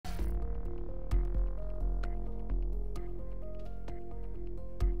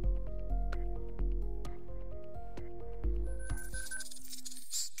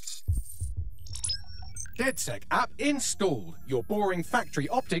DedSec app installed. Your boring factory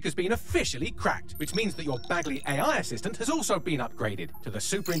optic has been officially cracked, which means that your Bagley AI assistant has also been upgraded to the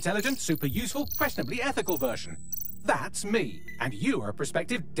super intelligent, super useful, questionably ethical version. That's me, and you are a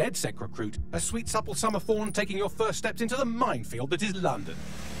prospective DedSec recruit, a sweet supple summer fawn taking your first steps into the minefield that is London.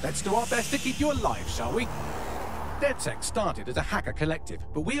 Let's do our best to keep you alive, shall we? DedSec started as a hacker collective,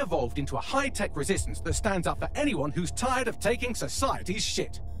 but we evolved into a high-tech resistance that stands up for anyone who's tired of taking society's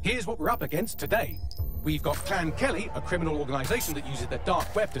shit. Here's what we're up against today. We've got Clan Kelly, a criminal organization that uses the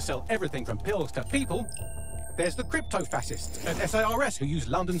dark web to sell everything from pills to people. There's the crypto-fascists at SARS who use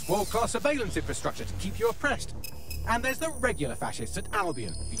London's world-class surveillance infrastructure to keep you oppressed. And there's the regular fascists at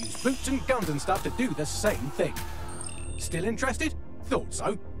Albion who use boots and guns and stuff to do the same thing. Still interested? Thought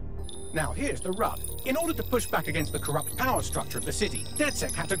so. Now here's the rub. In order to push back against the corrupt power structure of the city,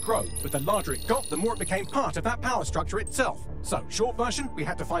 DedSec had to grow, but the larger it got, the more it became part of that power structure itself. So, short version, we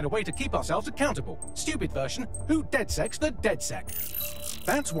had to find a way to keep ourselves accountable. Stupid version, who DedSec's the DedSec?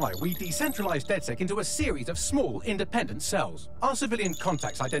 That's why we decentralized DedSec into a series of small, independent cells. Our civilian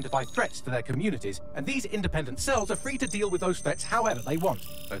contacts identify threats to their communities, and these independent cells are free to deal with those threats however they want.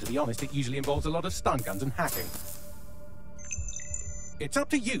 Though to be honest, it usually involves a lot of stun guns and hacking. It's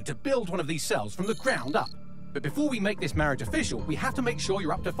up to you to build one of these cells from the ground up. But before we make this marriage official, we have to make sure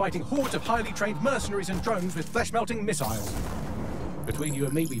you're up to fighting hordes of highly trained mercenaries and drones with flesh-melting missiles. Between you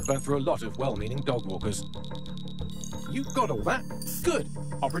and me, we've burnt through a lot of well-meaning dog walkers. You got all that? Good.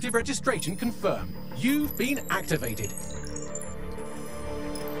 Operative registration confirmed. You've been activated.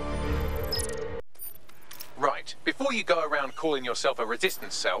 Right. Before you go around calling yourself a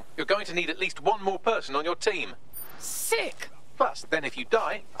resistance cell, you're going to need at least one more person on your team. Sick! Plus, then if you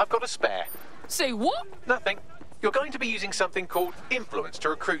die, I've got a spare. Say what? Nothing. You're going to be using something called influence to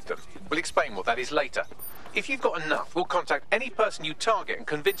recruit them. We'll explain what that is later. If you've got enough, we'll contact any person you target and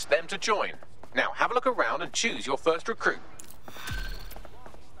convince them to join. Now, have a look around and choose your first recruit.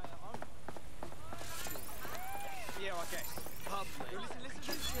 Yeah, I guess.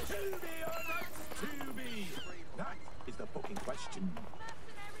 Listen. To be. That is the fucking question.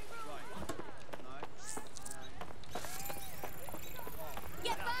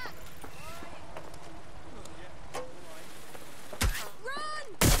 Get back! Run!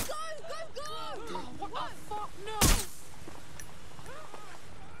 Go! What the fuck? No!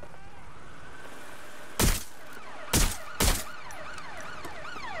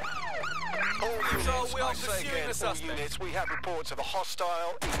 All units, I say again, all units, we have reports of a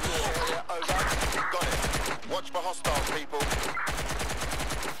hostile in your area. Over. Got it. Watch for hostiles, people.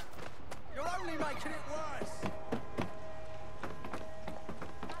 You're only making it worse.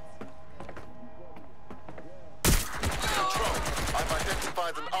 Control. I've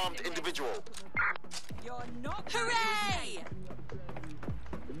identified an armed individual. You're not... Hooray!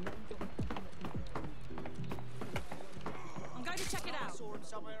 I'm going to check it out. Saw him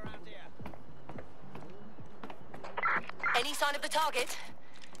somewhere around here. Any sign of the target?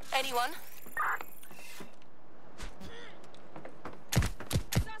 Anyone?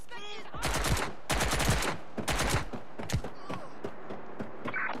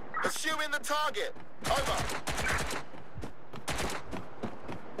 Pursuing the target. Over.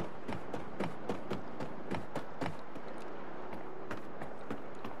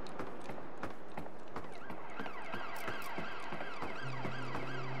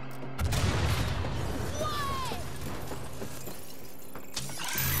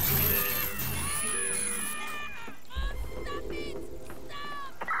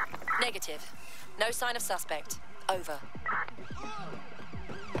 Negative. No sign of suspect. Over.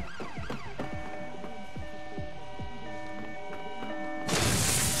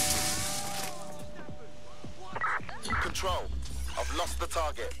 Control. I've lost the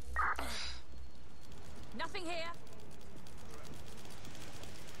target. Nothing here.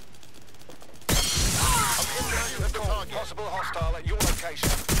 I'm in pursuit of the target. Possible hostile at your location.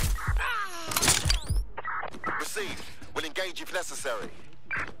 Proceed. We'll engage if necessary.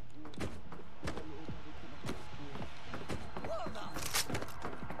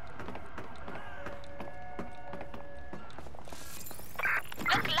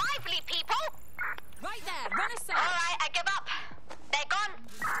 Look lively, people! Right there, run aside. All right, I give up. They're gone.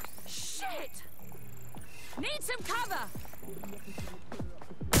 Shit! Need some cover.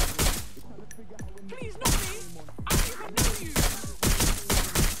 Please, not me! I don't even know you!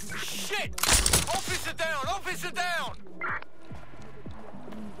 Shit! Officer down! Officer down!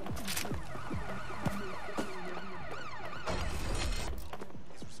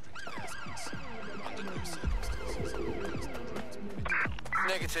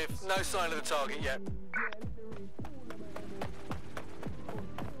 Negative. No sign of the target yet.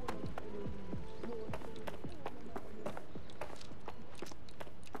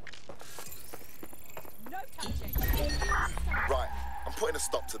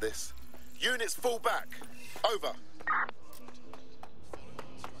 stop to this. Units fall back. Over.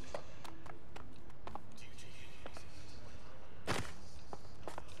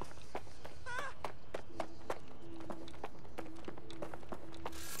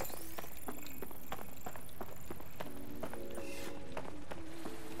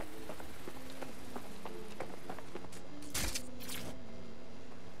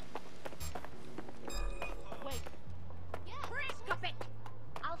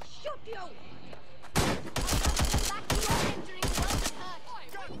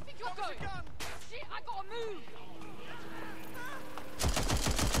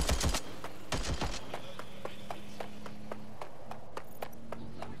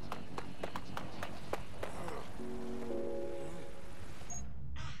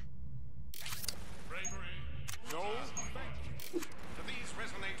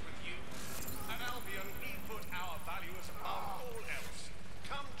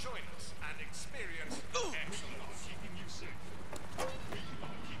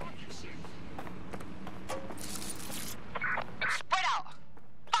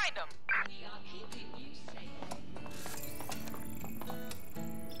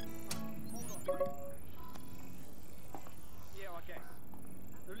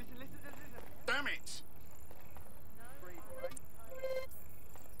 Damn it!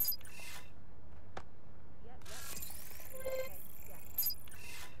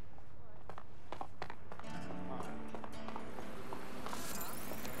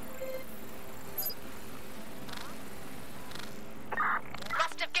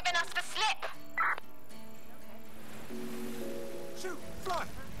 Must have given us the slip. Shoot! Fly!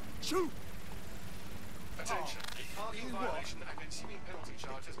 Shoot! Attention. Parking violation and ensuing penalty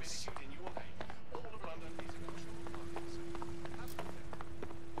charge has been issued in your name. All of London needs a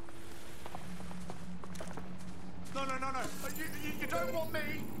No. You don't want me!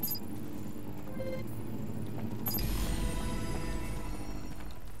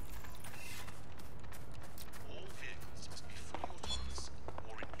 All vehicles must be fully autonomous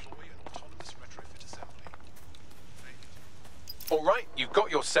or employ an autonomous retrofit assembly. All right, you've got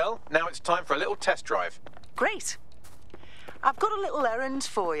your cell. Now it's time for a little test drive. Great. I've got a little errand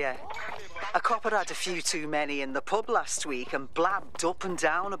for you. A copper had a few too many in the pub last week and blabbed up and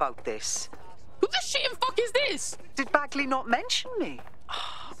down about this. Who the shit and fuck is this? Did Bagley not mention me?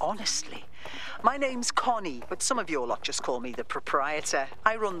 Oh, honestly. My name's Connie, but some of your lot just call me the proprietor.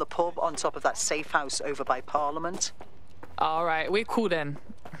 I run the pub on top of that safe house over by Parliament. All right, we're cool then.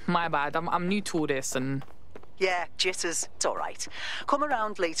 My bad. I'm new to all this and... Yeah, jitters. It's all right. Come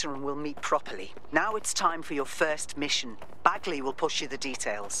around later and we'll meet properly. Now it's time for your first mission. Bagley will push you the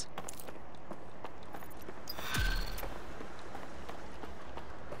details.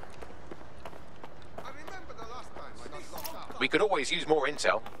 We could always use more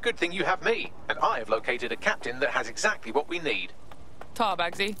intel. Good thing you have me, and I have located a captain that has exactly what we need. Ta,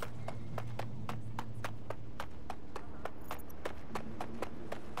 Bagsy.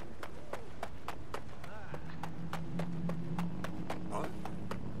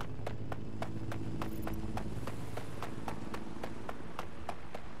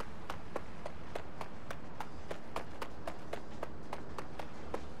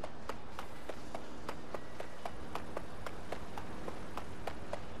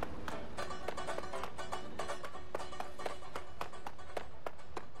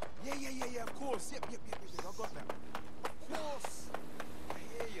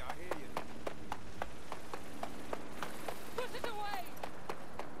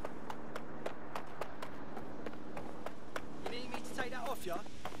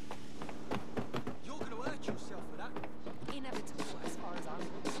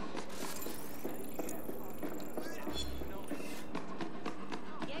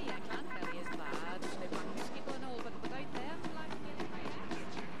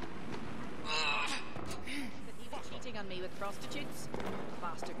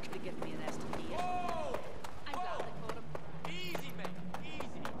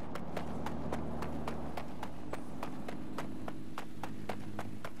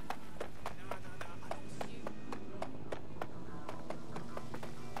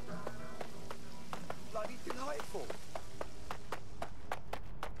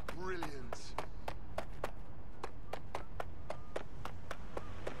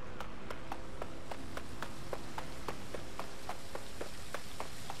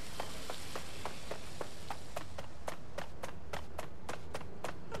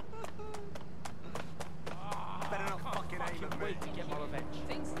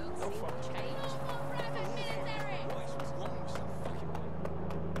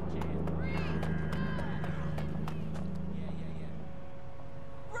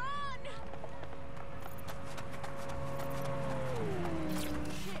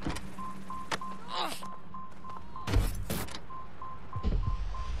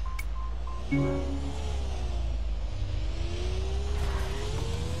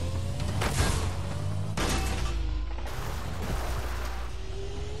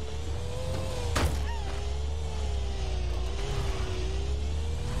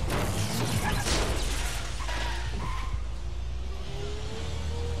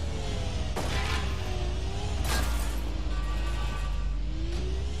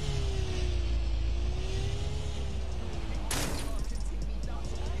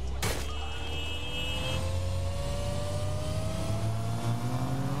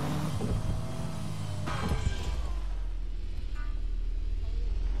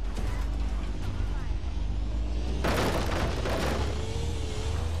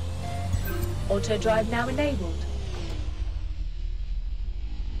 Auto drive now enabled.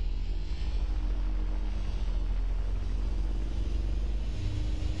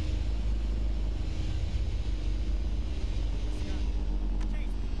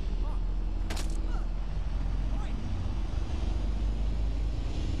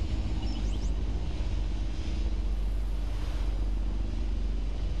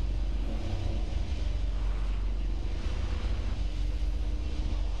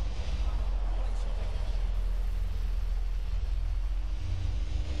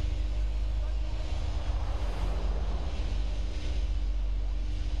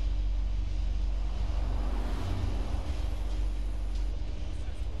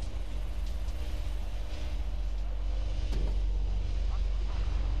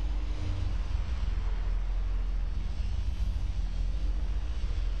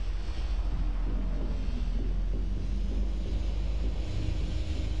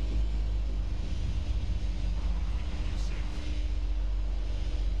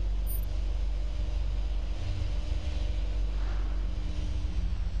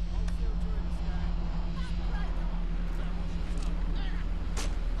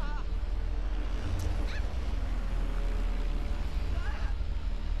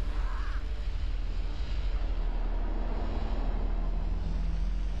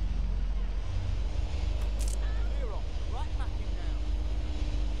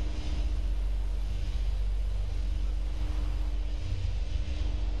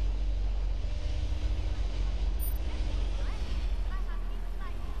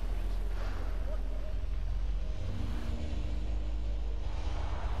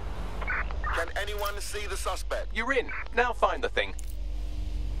 Can anyone see the suspect? You're in. Now find the thing.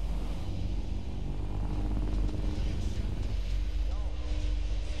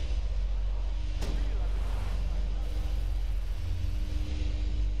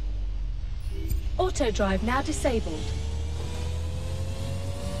 Auto drive now disabled.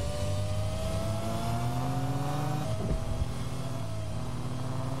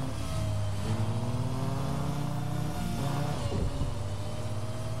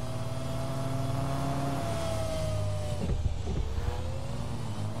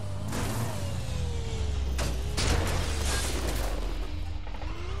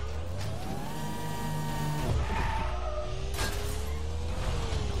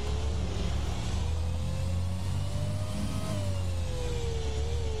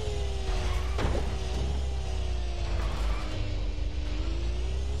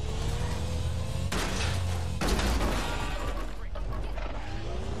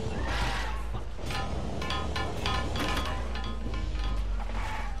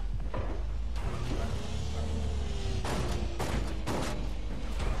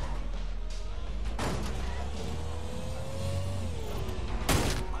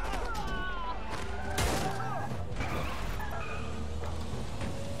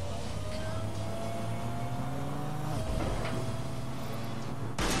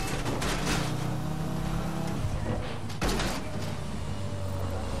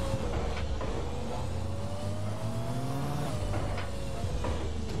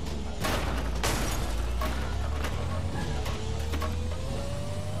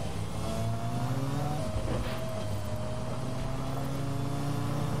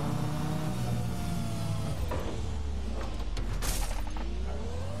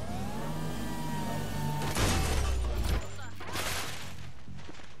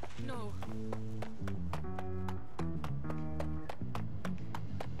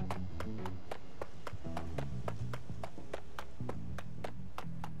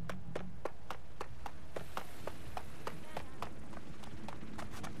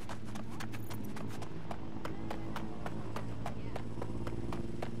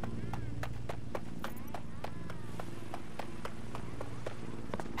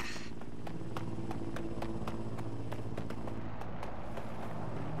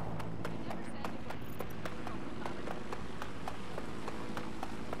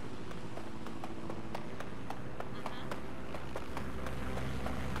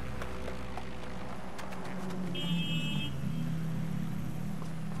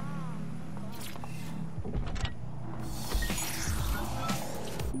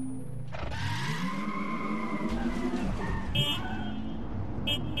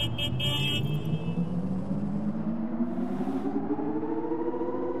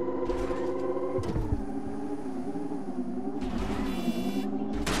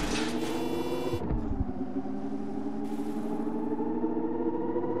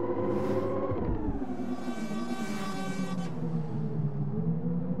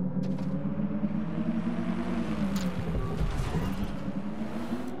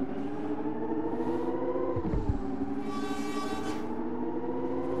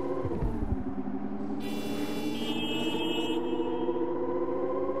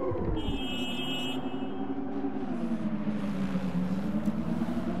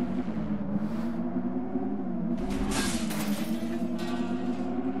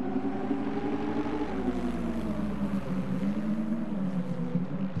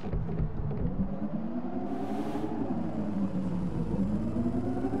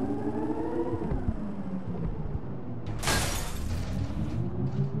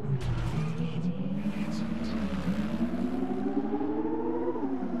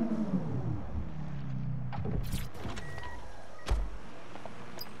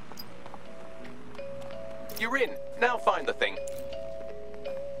 You're in. Now find the thing.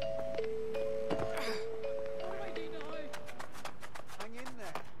 Hang in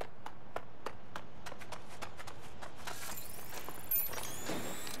there.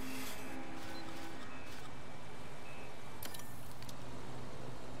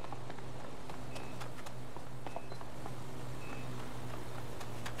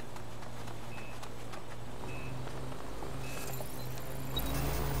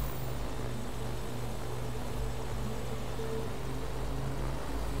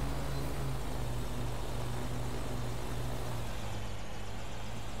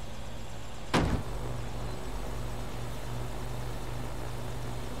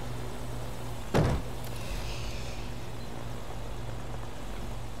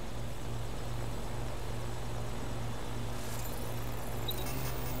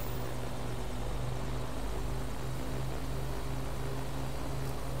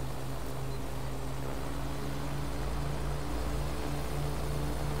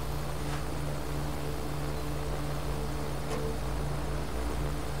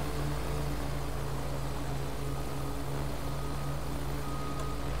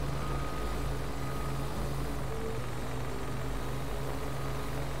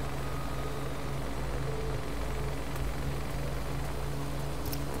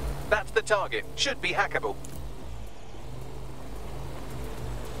 That's the target. Should be hackable.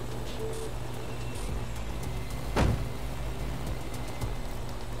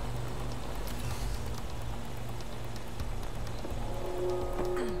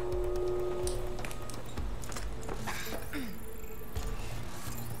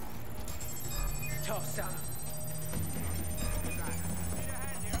 Toss up.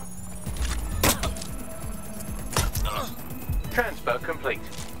 Transfer complete.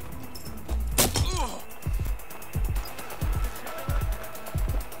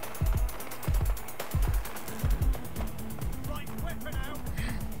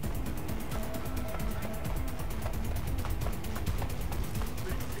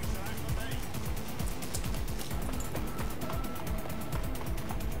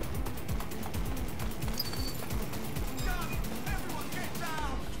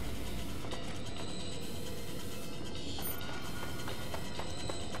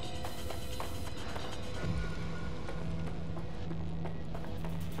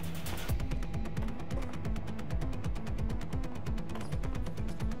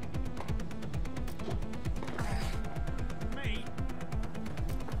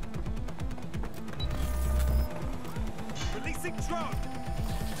 Releasing drone!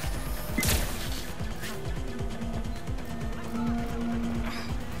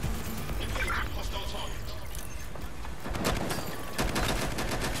 Hostile target.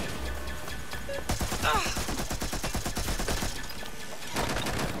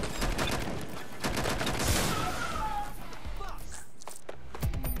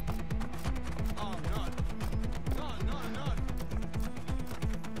 Oh no. No.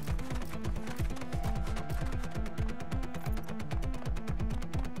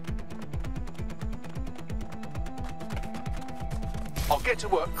 I'll get to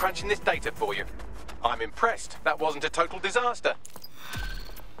work crunching this data for you. I'm impressed. That wasn't a total disaster.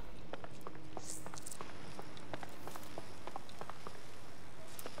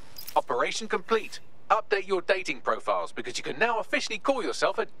 Operation complete. Update your dating profiles because you can now officially call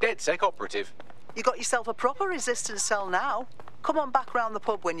yourself a DedSec operative. You got yourself a proper resistance cell now. Come on back round the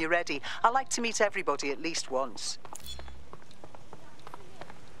pub when you're ready. I like to meet everybody at least once.